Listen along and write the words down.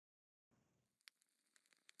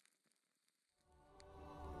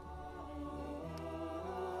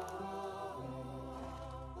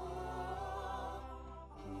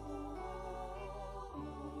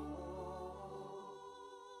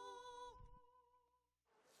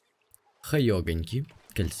Хайогоньки,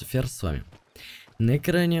 Calcifer с вами. На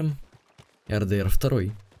экране RDR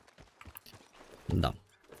 2. Да,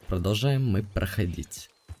 продолжаем мы проходить.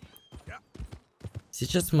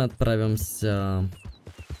 Сейчас мы отправимся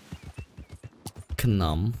к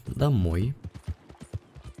нам домой.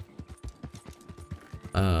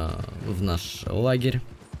 В наш лагерь.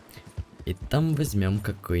 И там возьмем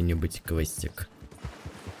какой-нибудь квестик.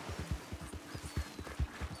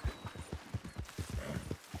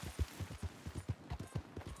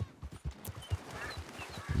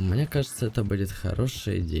 Мне кажется, это будет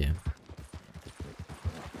хорошая идея.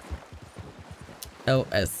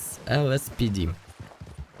 LSPD.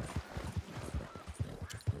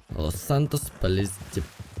 Los Santos Police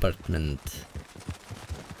Department.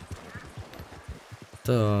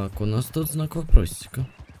 Так, у нас тут знак вопросика.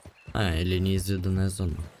 Или неизведанная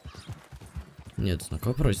зона. Нет, знак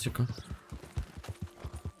вопросика.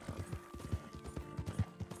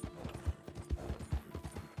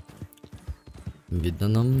 Видно,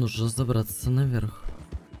 нам нужно забраться наверх.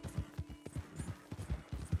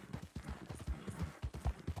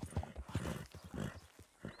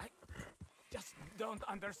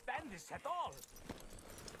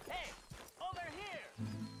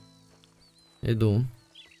 Иду.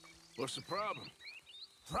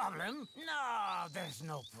 Problem? No, there's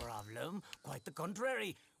no problem. Quite the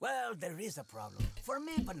contrary. Well, there is a problem. For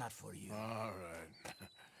me, but not for you. All right.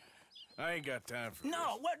 I ain't got time for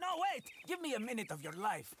No, wait! Give me a minute of your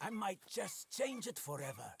life. I might just change it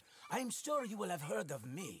forever. I'm sure you will have heard of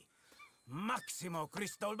me. Maximo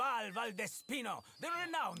Cristobal Valdespino, the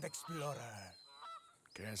renowned explorer.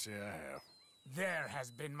 Can't say I have. There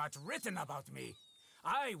has been much written about me.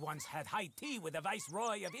 I once had high tea with the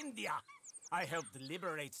Viceroy of India. I helped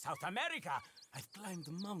liberate South America. I've climbed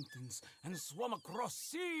mountains and swum across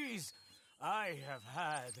seas. I have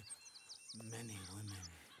had many women.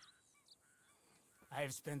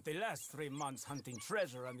 I've spent the last 3 months hunting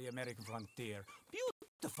treasure on the American frontier.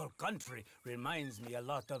 Beautiful country. Reminds me a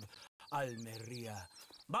lot of Almeria.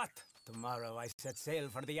 But tomorrow I set sail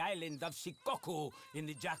for the island of Shikoku in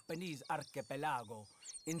the Japanese archipelago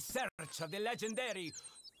in search of the legendary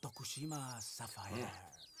Tokushima Sapphire.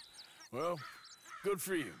 Well, good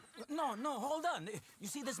for you. No, hold on. You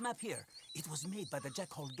see this map here? It was made by the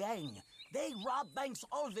Jackhole gang. They rob banks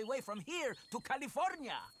all the way from here to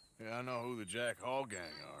California. Yeah, I know who the Jack Hall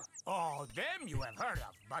gang are. Oh, them you have heard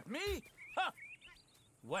of, but me? Huh.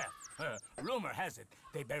 Well, rumor has it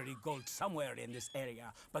they buried gold somewhere in this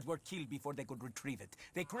area, but were killed before they could retrieve it.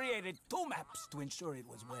 They created 2 maps to ensure it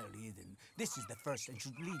was well hidden. This is the first and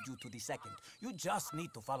should lead you to the second. You just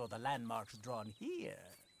need to follow the landmarks drawn here.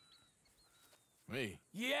 Me?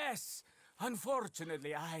 Yes!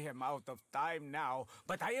 Unfortunately, I am out of time now,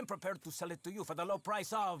 but I am prepared to sell it to you for the low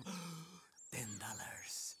price of $10.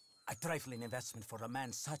 A trifling investment for a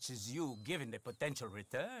man such as you, given the potential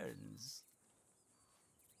returns.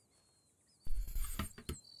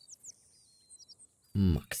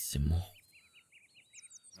 Максимо.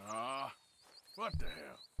 What the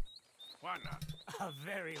hell? Why not? A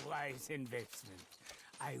very wise investment.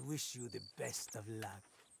 I wish you the best of luck.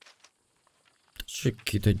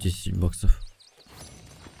 Какие-то 10 баксов.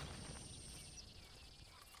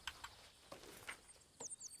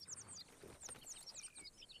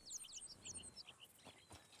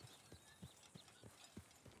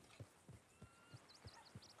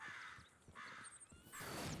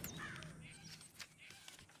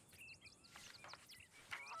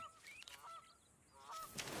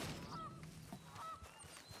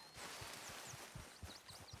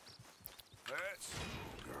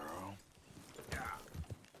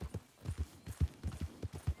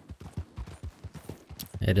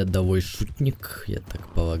 Рядовой шутник, я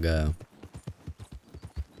так полагаю.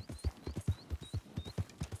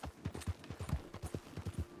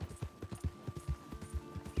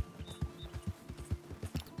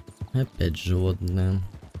 Опять животные.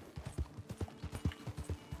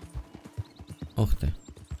 Ух ты.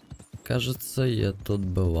 Кажется, я тут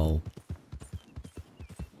бывал.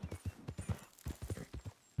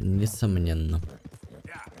 Несомненно.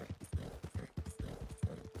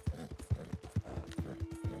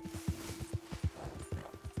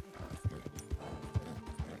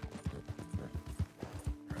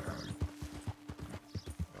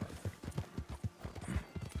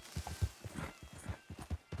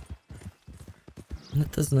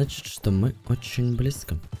 Это значит, что мы очень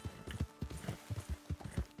близко.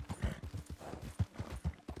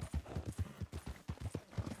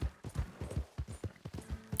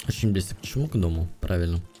 Очень близко к чему? К дому,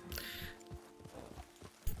 правильно.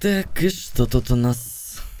 Так, и что тут у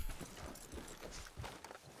нас?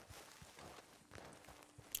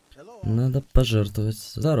 Надо пожертвовать.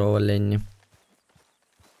 Здорово, Ленни.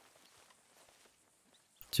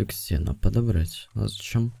 Тюксена подобрать. А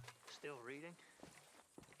зачем?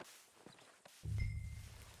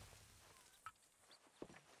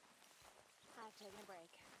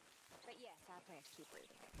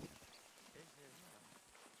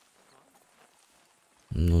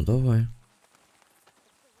 Ну давай.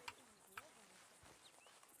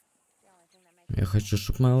 Я хочу,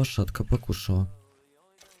 чтобы моя лошадка покушала.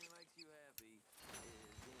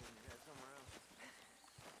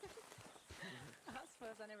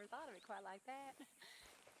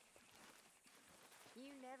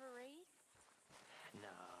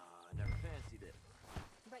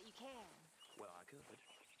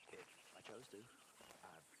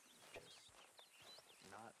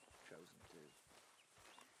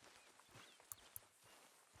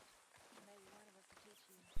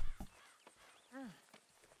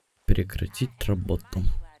 Прекратить работу.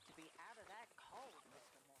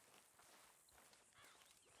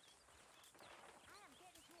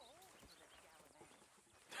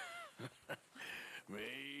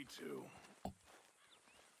 Me too.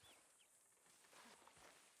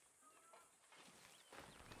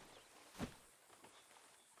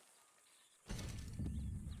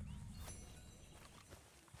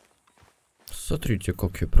 Смотрите,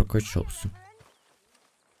 как я прокачался.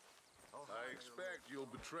 I expect you'll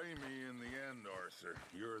betray me in the end, Arthur.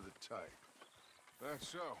 You're the type. That's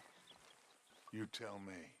so. You tell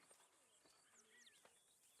me.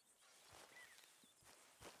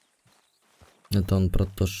 Это он про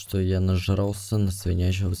то, что я нажрался,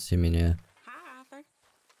 насвинячился меня.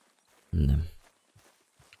 Да.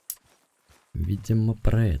 Видимо,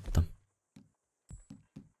 про это.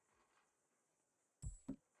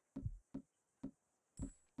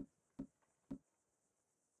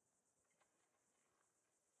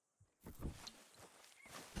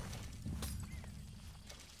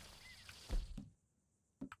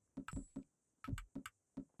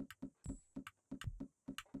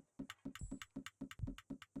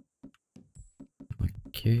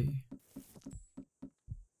 Окей.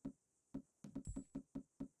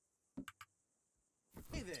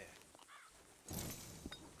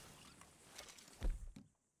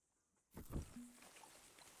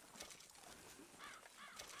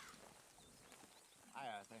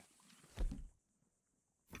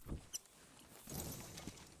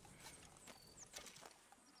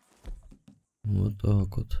 Вот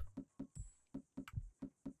так вот.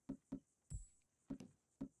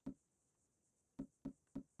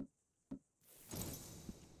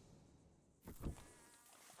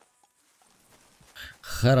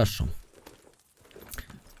 Хорошо.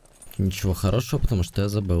 Ничего хорошего, потому что я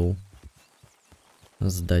забыл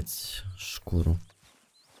сдать шкуру.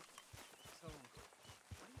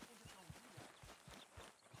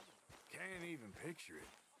 Can't even picture it.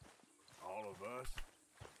 All of us,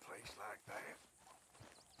 a place like that.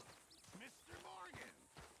 Mr. Morgan.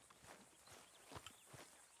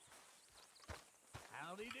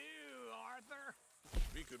 Howdy do, Arthur.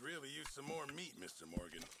 We could really use some more meat, Mr.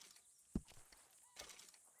 Morgan.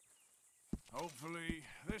 Hopefully,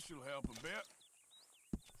 this will help a bit.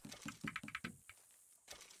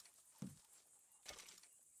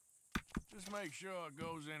 Just make sure it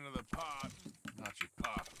goes into the pot, not your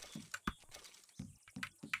pockets.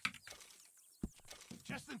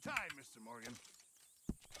 Just in time, Mr. Morgan.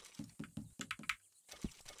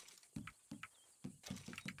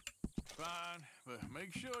 Fine, but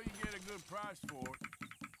make sure you get a good price for it.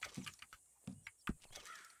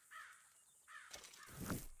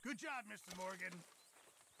 Good job, Mr. Morgan.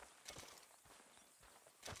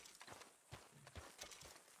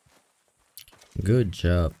 Good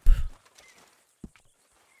job.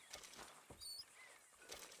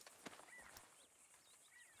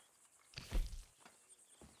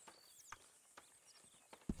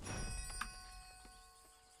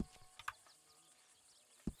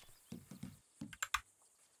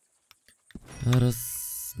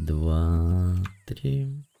 Раз, два,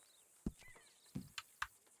 три.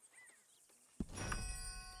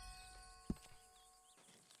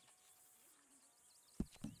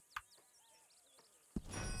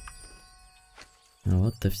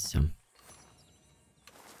 Вот и все.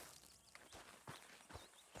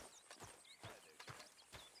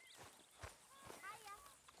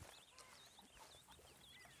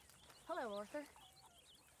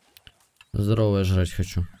 Здорово, я жрать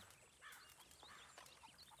хочу.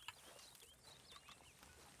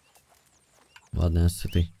 Ладно, я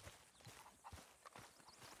сытый.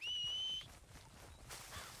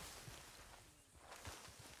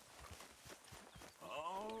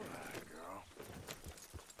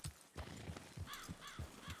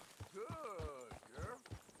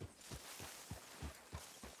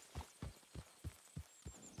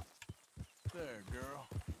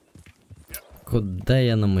 Куда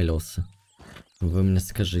я намылился? Вы мне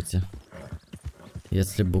скажите.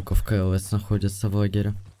 Если буковка ЛС находится в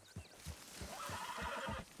лагере.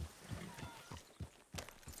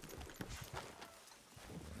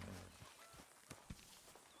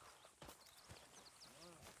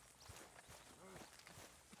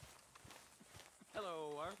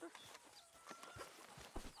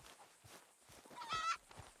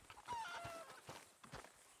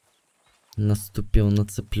 Наступил на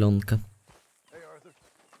цыпленка.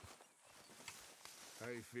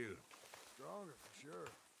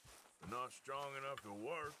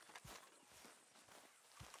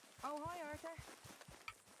 Oh, hi, Arthur.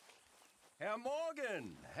 Herr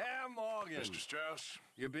Morgan! Herr Morgan! Mr. Strauss?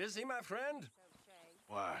 You busy, my friend?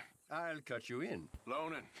 Why? I'll cut you in.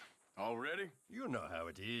 Loaning? Already? You know how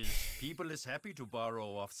it is. People is happy to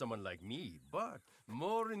borrow off someone like me, but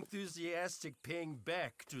more enthusiastic paying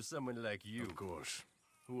back to someone like you. Of course.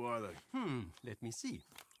 Who are they? Let me see.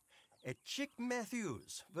 Chick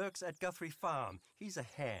Matthews works at Guthrie Farm. He's a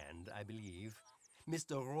hand, I believe.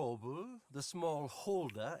 Mr. Roble, the small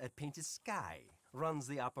holder at Painted Sky, runs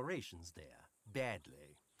the operations there,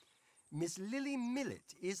 badly. Miss Lily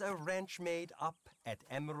Millet is a ranch maid up at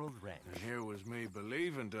Emerald Ranch. And here was me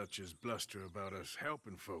believing Dutch's bluster about us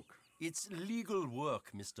helping folk. It's legal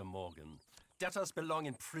work, Mr. Morgan. Debtors belong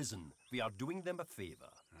in prison. We are doing them a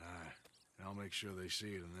favor. Aye. I'll make sure they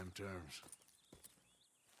see it in them terms.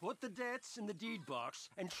 Put the debts in the deed box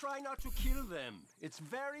and try not to kill them. It's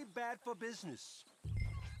very bad for business.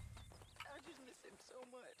 I just miss him so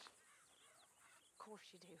much. Of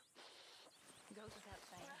course you do. Goes without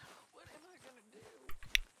saying. What am I gonna do?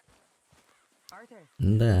 Arthur.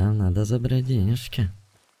 Да, надо забрать денежки.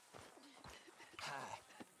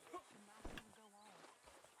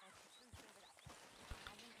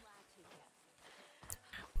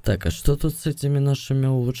 Так, а что тут с этими нашими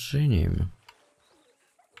улучшениями?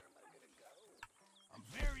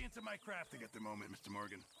 My crafting at the moment, Mr.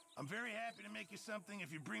 Morgan. I'm very happy to make you something if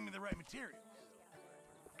you bring me the right material.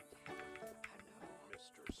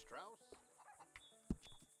 Mr. Strauss?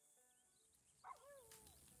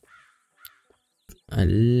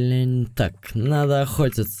 Олень. Так, надо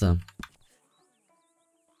охотиться.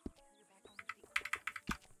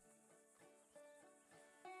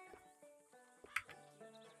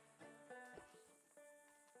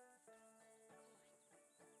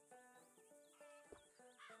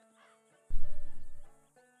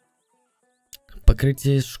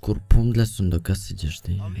 Покрытие из шкур, пум для сундука с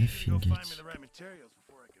одеждой. Офигеть.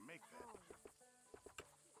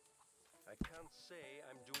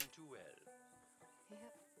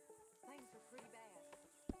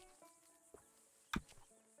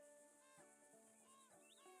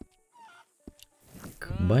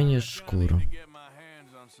 К бане шкуру.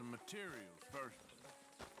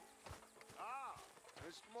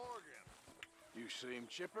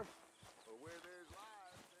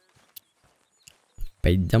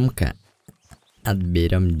 Пойдем-ка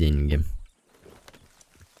отберем деньги.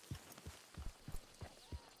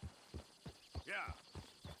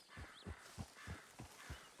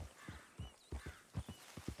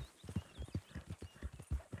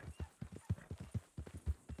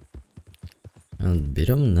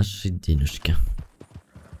 Отберем наши денежки.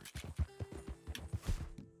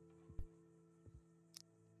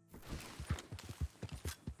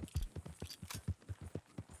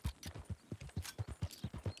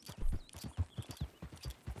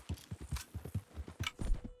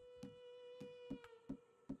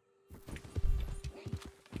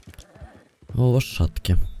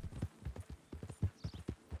 Лошадки.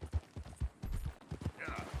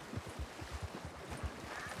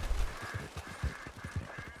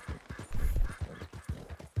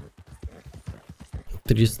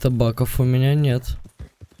 $300 у меня нет.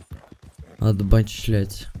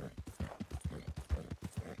 Отбачлять.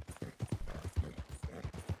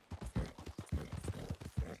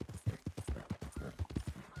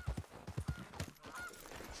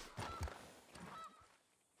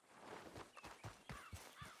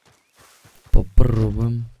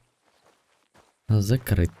 Попробуем.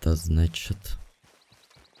 Закрыто, значит.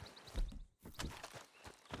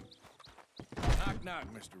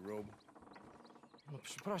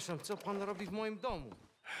 Przepraszam, co pan robi w moim domu?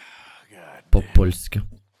 По-польски.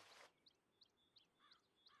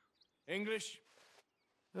 English?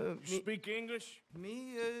 Speak English?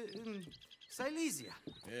 Me, Silesia.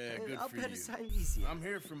 Yeah, good for Upper you. Silesia. I'm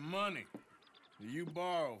here for money. You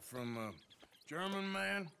borrow from a German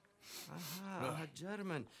man? Aha,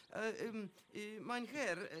 German. Mein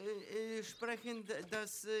Herr, sprechen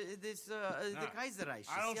das Kaiserreich.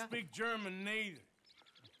 I don't speak German neither.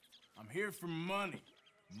 I'm here for money.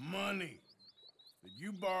 Money that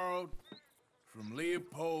you borrowed from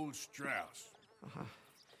Leopold Strauss.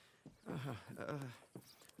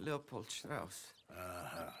 Leopold Strauss.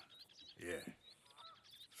 Yeah.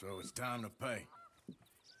 So it's time to pay.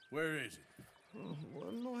 Where is it? Oh,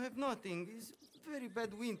 well, no, have nothing. It's very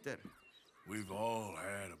bad winter. We've all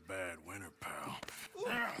had a bad winter, pal.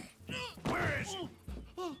 Where is it?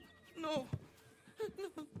 Oh, no.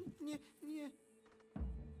 Nie.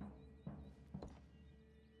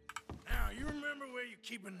 Now, you remember where you're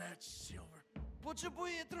keeping that silver?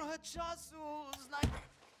 Potrzebuję trochę czasu.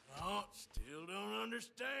 No, still don't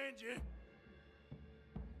understand you.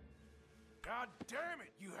 God damn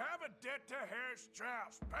it, you have a debt to Herr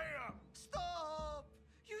Strauss. Pay up. Stop!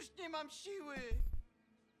 Już nie mam siły.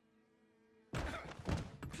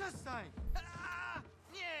 Przestań.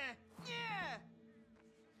 Nie.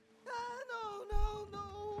 No.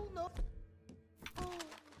 Oh,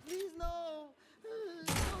 please no. I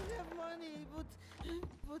don't have money,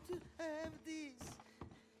 but I have this.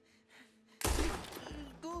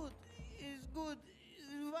 It's good. It's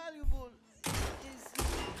valuable. It's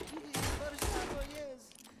Warszawa, yes.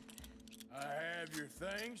 I have your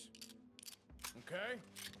things, okay?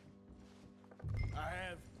 I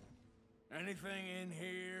have anything in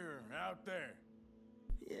here or out there.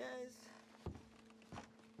 Yes.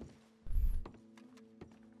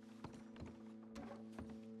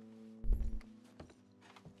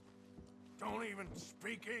 Don't even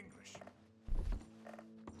speak English.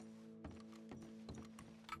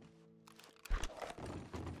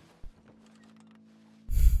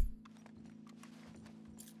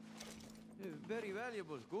 Very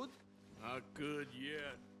valuable. Good? Not good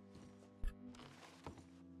yet.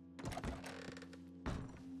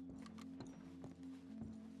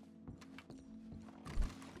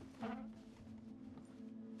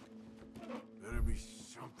 Better be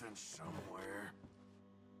something somewhere.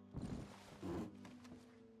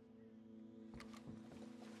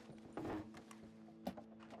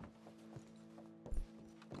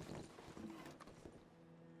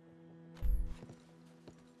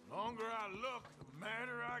 The longer I look, the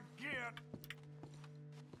madder I get.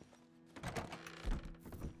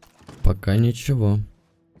 Пока ничего.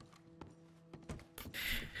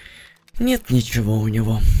 Нет ничего у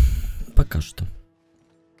него. Пока что.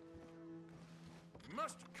 You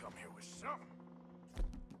must have come here with something.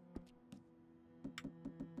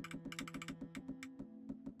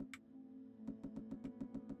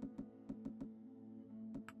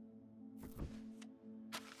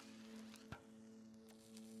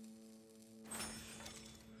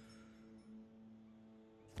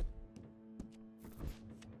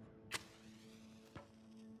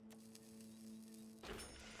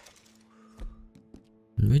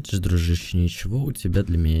 Видишь, дружище, ничего у тебя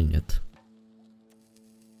для меня нет.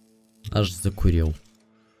 Аж закурил.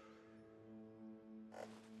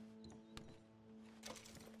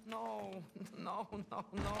 No.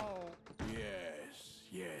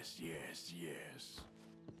 Yes.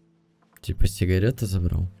 Типа сигареты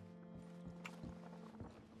забрал.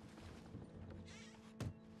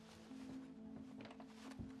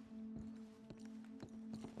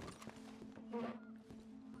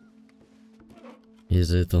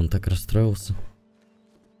 Из-за этого он так расстроился.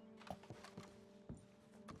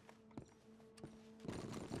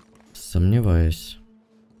 Сомневаюсь.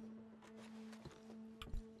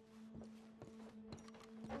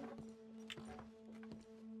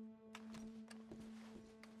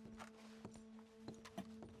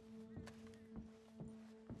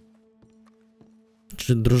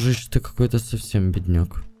 Че, дружище, ты какой-то совсем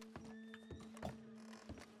бедняк.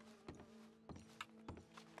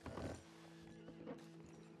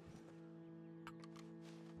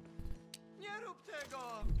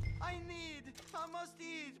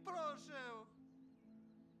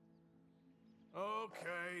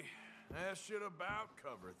 Okay, that should about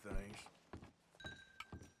cover things.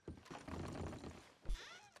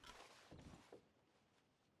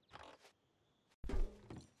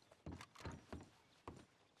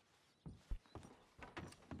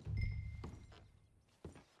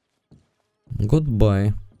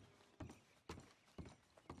 Goodbye.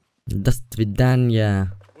 До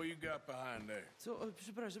свидания. What you got behind there? Co?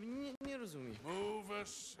 Przepraszam, nie rozumiem. Move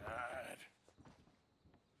aside.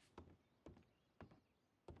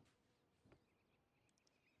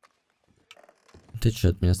 Ты что,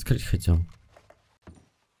 от меня скрыть хотел?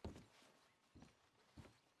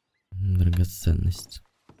 Драгоценность.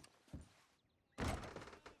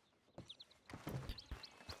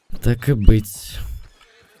 Так и быть.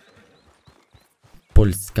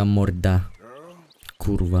 Польская морда.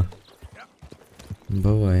 Курва.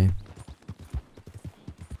 Бывай.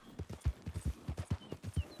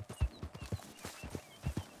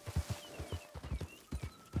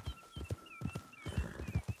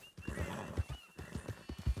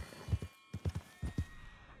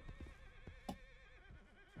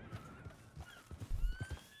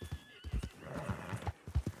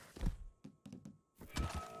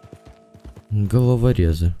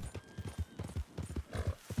 Головорезы.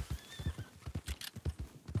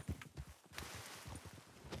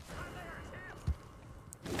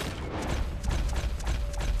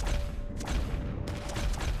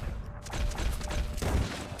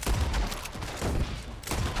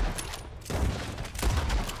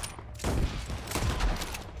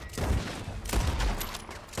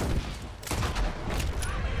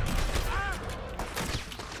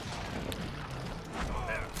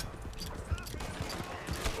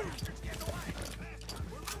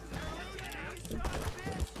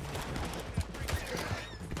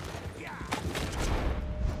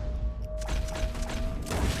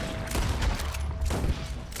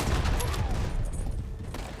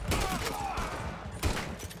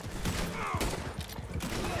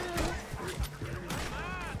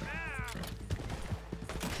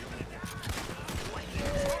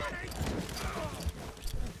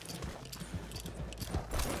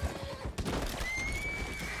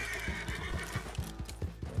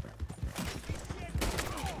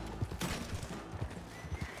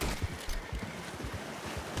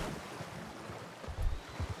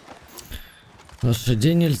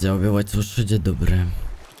 Лошадей нельзя убивать, лошади добрые.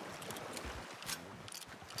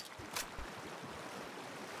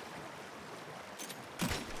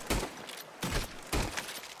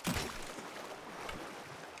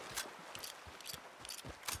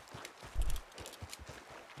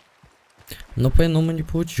 Но по-иному не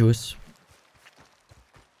получилось.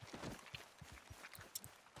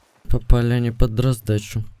 Попали они под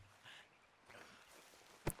раздачу.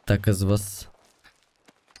 Так из вас...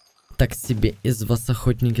 Так себе из вас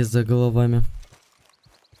охотники за головами.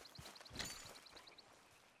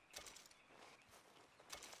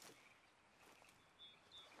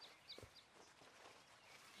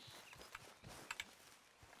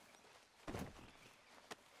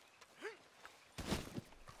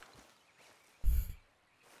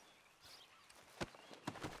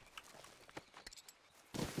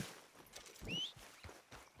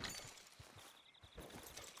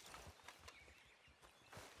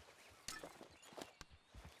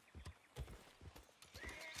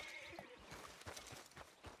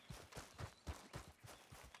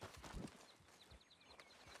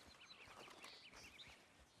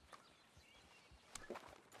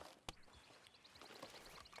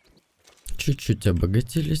 Чуть-чуть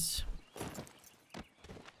обогатились.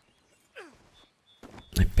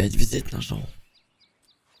 Опять взять нажал.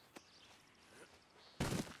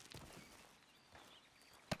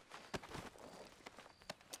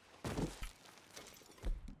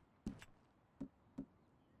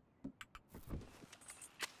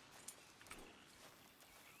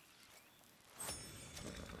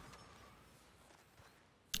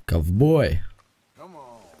 Ковбой.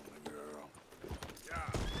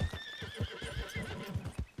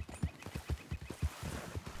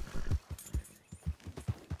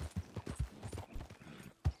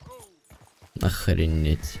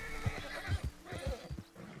 Охренеть.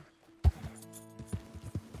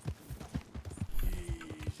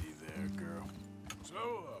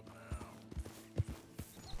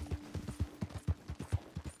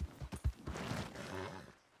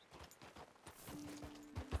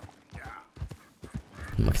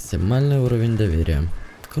 Максимальный уровень доверия.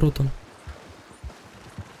 Круто.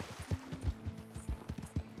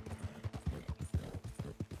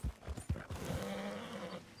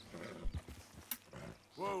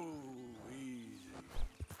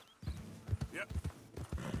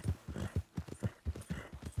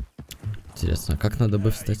 Интересно, как надо бы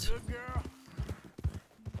встать?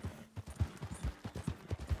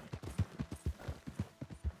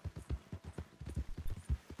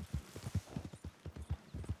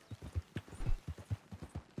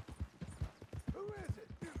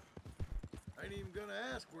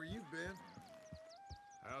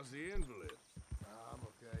 How's the invalid? I'm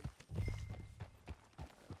okay.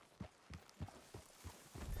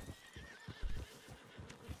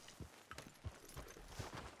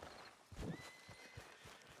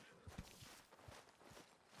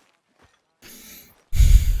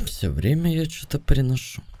 Все время я что-то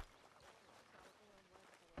приношу.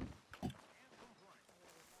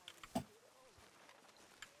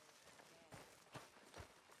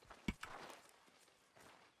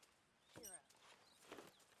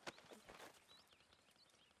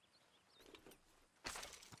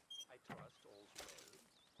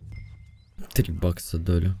 $3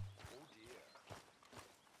 долю.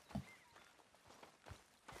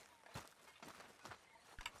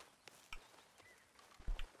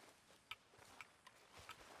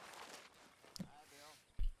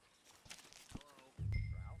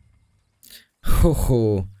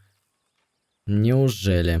 Хо-хо.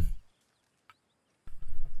 Неужели?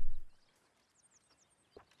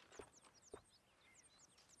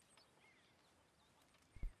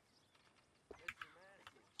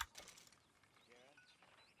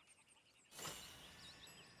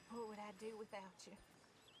 do without you.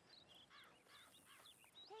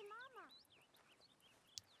 Hey, Mama.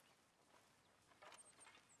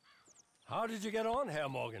 How did you get on, Herr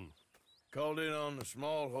Morgan? Called in on the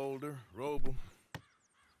smallholder, Roble.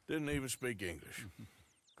 Didn't even speak English.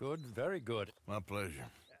 Good, very good. My pleasure.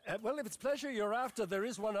 Well, if it's pleasure you're after, there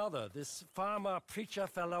is one other. This farmer preacher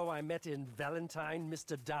fellow I met in Valentine,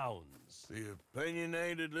 Mr. Downs. The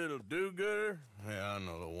opinionated little do-gooder? Yeah, I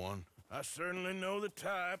know the one. I certainly know the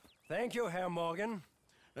type. Thank you, Herr Morgan.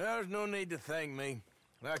 There's no need to thank me.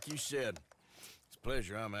 Like you said, it's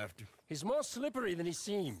pleasure I'm after. He's more slippery than he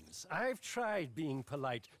seems. I've tried being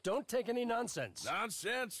polite. Don't take any nonsense.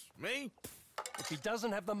 Nonsense? Me? If he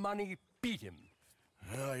doesn't have the money, beat him.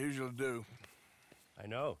 Well, I usually do. I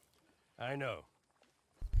know. I know.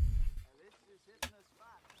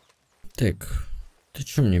 Так, ты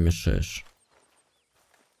чё мне мешаешь?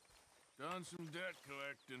 Done some debt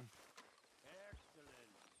collecting.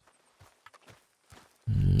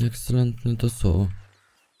 Excellent, не то слово.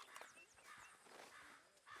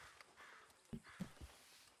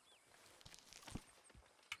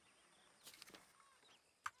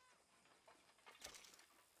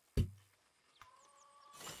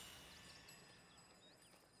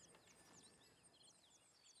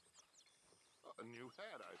 A new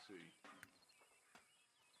hat, I see.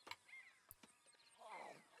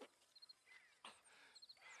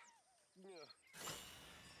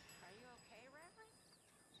 Are you okay, Reverend?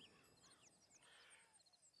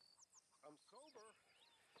 I'm sober,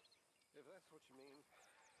 if that's what you mean.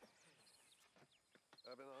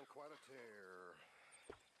 I've been on quite a tear.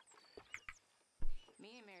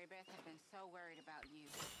 Me and Mary Beth have been so worried about you.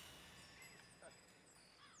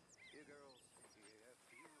 You girls, you have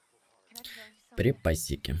beautiful hearts. Can I tell you something?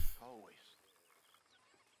 Припасики. Always.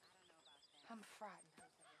 I'm frightened.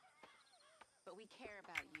 But we care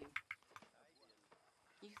about you.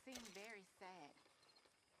 You seem very sad.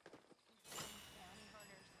 Bounty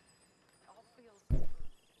hunters. It all feels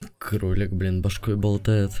Кролик, блин, башкой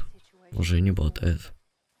болтает. Уже не болтает.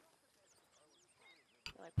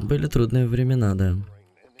 Были трудные времена, да. And in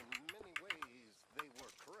many ways, they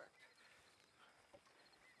were correct.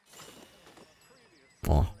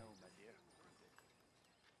 О.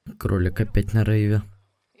 Кролик опять на рейве.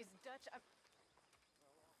 Is Dutch.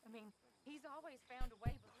 I mean, he's always found a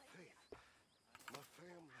way, but My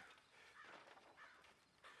family.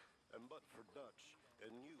 And but for Dutch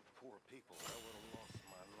and you poor people, I would have lost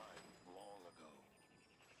my life long ago.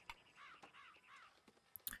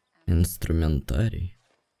 Инструментарий.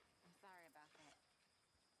 I'm sorry about that.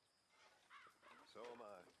 So am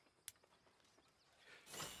I.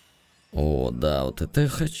 О, да, вот это я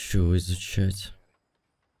хочу изучать.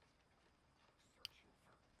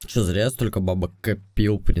 Че, зря я столько бабок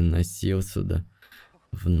копил, приносил сюда.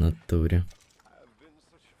 В натуре.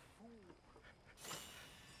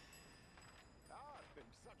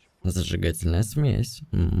 Зажигательная смесь.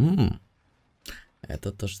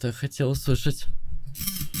 Это то, что я хотел услышать.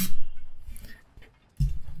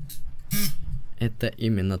 Это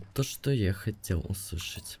именно то, что я хотел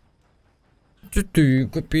услышать. Ты,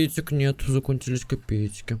 копеечек нет, закончились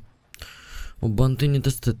копеечки. У банды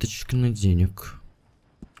недостаточно денег.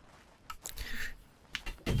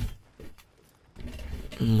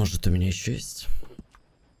 Может, у меня еще есть?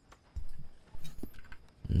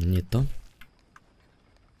 Не то.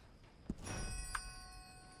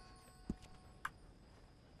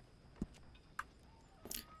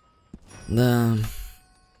 Да.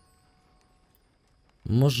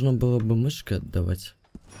 Можно было бы мышкой отдавать.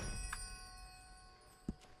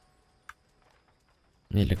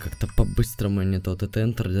 Или как-то по-быстрому, не то. Вот это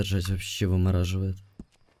Enter держать вообще вымораживает.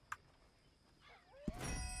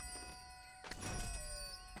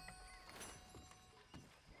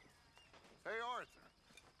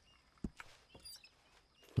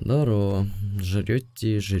 Здорово.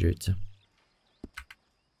 Жрете и жрете.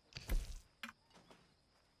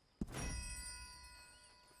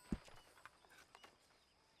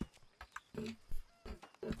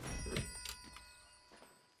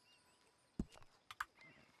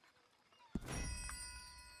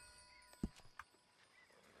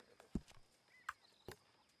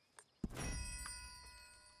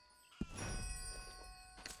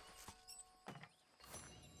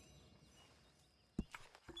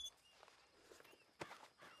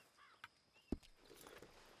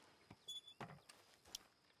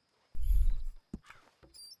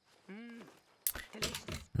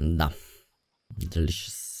 Да.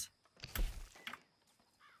 Delicious.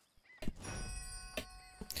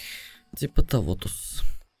 Типа того-тус.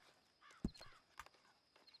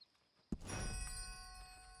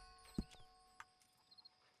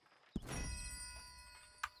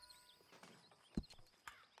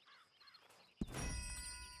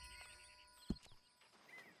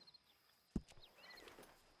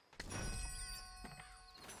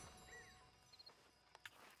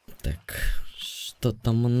 Что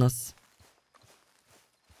там у нас?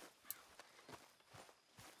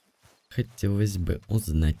 Хотелось бы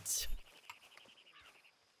узнать.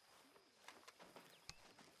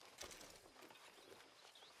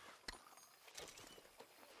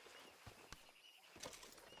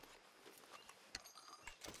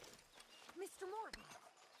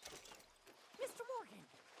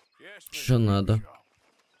 Что надо?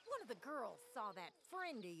 One of the girls saw that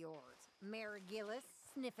friend of yours, Mary Gillis,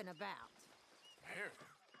 sniffing about. Mary?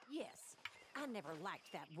 Yes, I never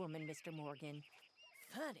liked that woman, Mr. Morgan.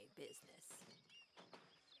 Funny business.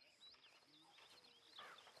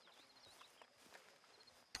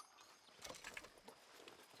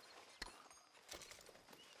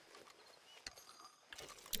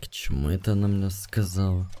 К чему это она мне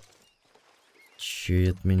сказала?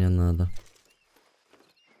 Че от меня надо?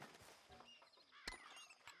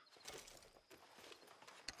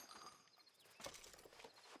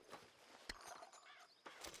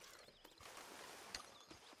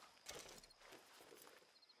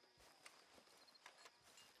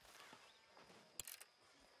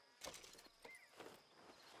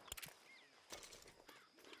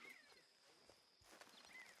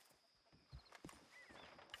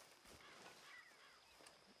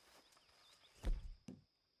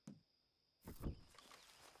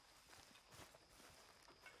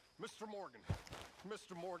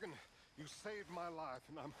 Mr. Morgan, you saved my life,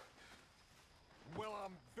 and I'm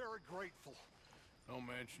very grateful. Don't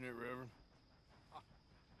mention it, Reverend.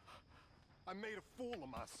 I made a fool of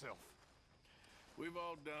myself. We've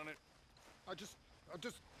all done it. I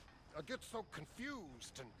get so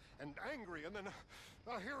confused and angry, and then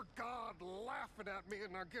I hear God laughing at me,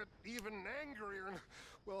 and I get even angrier, and,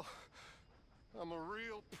 well, I'm a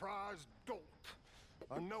real prize dolt.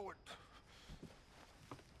 I know it.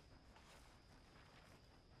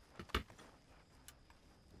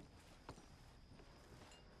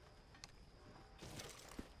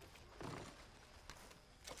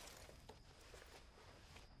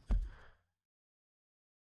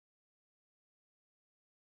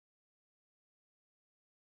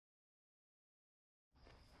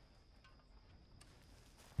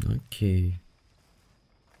 Окей.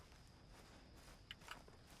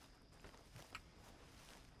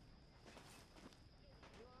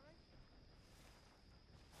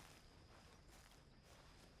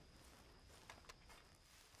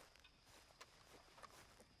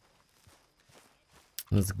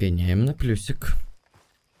 Сгоняем на плюсик.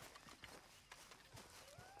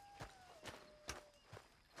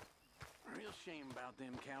 Real shame about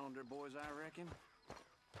them calendar boys, I reckon.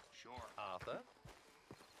 Sure, Arthur.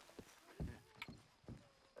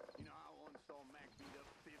 You know, I once saw Mac beat up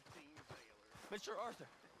 15 sailors. Mr. Arthur,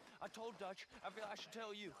 I told Dutch, I feel I should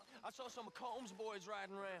tell you. I saw some of Combs' boys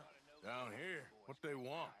riding around. Down here? What they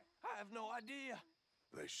want? I have no idea.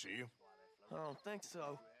 They see you? I don't think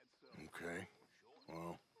so. Okay.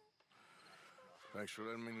 Well, thanks for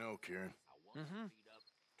letting me know, Kieran. Mm-hmm.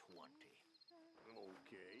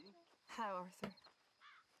 Okay. Hi, Arthur.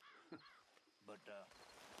 But,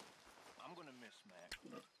 I'm gonna miss Mac.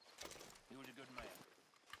 He was a good man.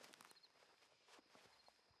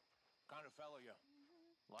 Kind of fellow you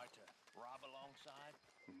like to rob alongside,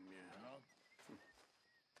 Yeah. you know?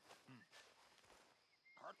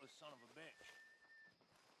 Heartless son of a bitch.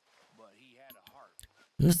 But he had a heart.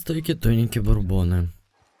 На стойке тоненькие бурбоны.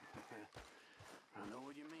 I know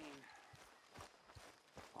what you mean.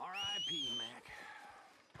 R.I.P. Mac.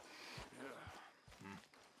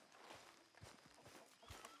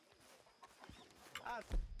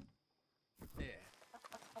 Yeah.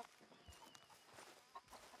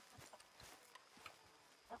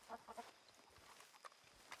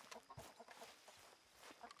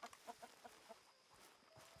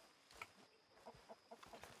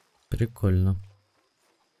 Прикольно.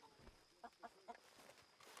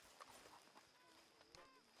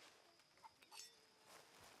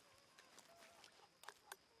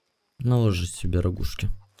 Наложи себе рогушки.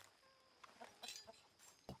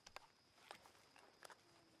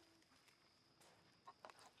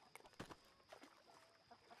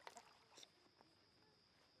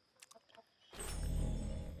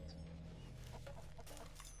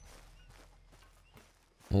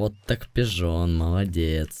 Вот так пижон,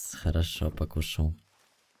 молодец, хорошо покушал.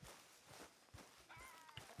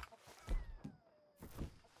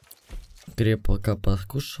 Крепко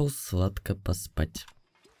покушал, сладко поспать.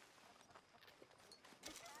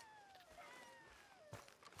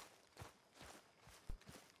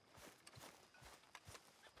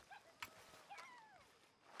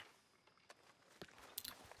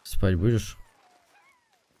 Спать будешь?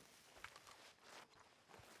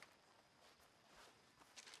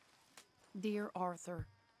 Do Dear Arthur,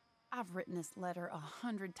 I've written this letter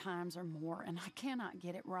 100 times or more, and I cannot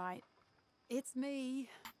get it right. It's me.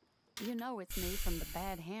 You know it's me from the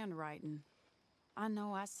bad handwriting. I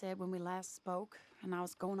know I said when we last spoke, and I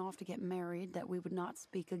was going off to get married, that we would not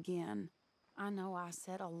speak again. I know I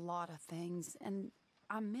said a lot of things, and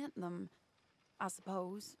I meant them, I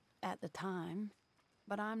suppose, at the time.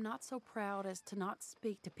 But I'm not so proud as to not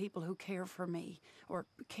speak to people who care for me, or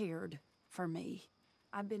cared for me.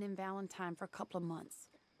 I've been in Valentine for a couple of months.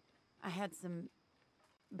 I had some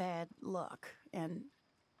bad luck, and,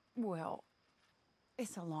 well,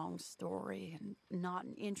 it's a long story and not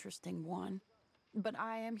an interesting one. But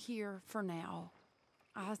I am here for now.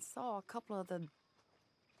 I saw a couple of the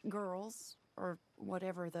girls, or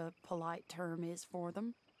whatever the polite term is for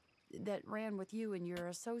them, that ran with you and your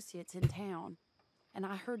associates in town. And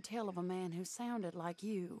I heard tell of a man who sounded like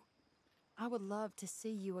you. I would love to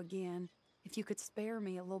see you again if you could spare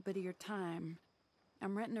me a little bit of your time.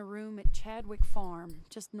 I'm renting a room at Chadwick Farm,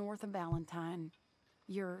 just north of Valentine.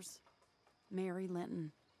 Yours, Mary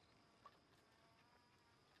Linton.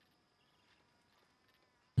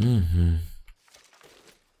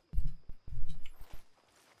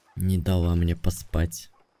 Не дала мне поспать.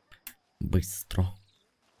 Быстро.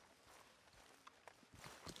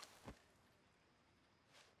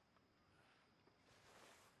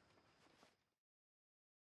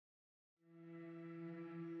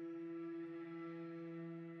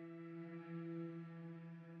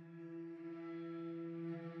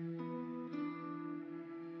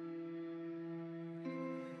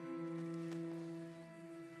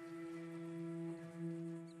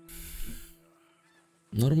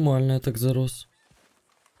 Нормально я так зарос.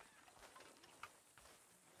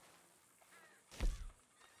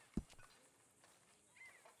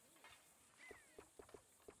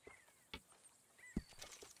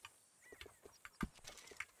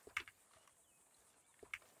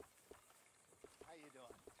 How you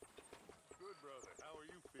doing? Good, brother. How are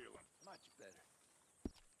you feeling? Much better.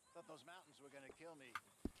 Thought those mountains were gonna kill me.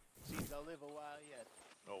 Seems I'll live a while yet.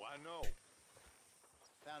 Oh, I know.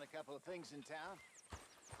 Found a couple of things in town.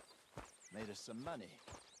 Made us some money.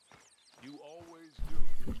 You always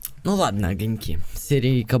do. Ну ладно, огоньки.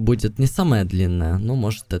 Серийка будет не самая длинная, но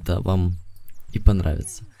может это вам и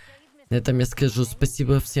понравится. На этом я скажу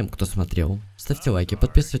спасибо всем, кто смотрел. Ставьте лайки,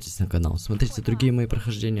 подписывайтесь на канал, смотрите другие мои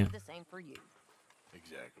прохождения.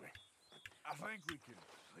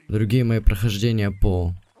 Другие мои прохождения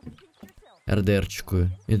по RDR-чику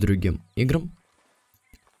и другим играм.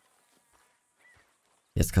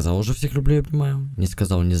 Я сказал уже всех люблю и обнимаю. Не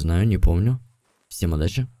сказал, не знаю, не помню. Всем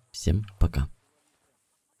удачи, всем пока.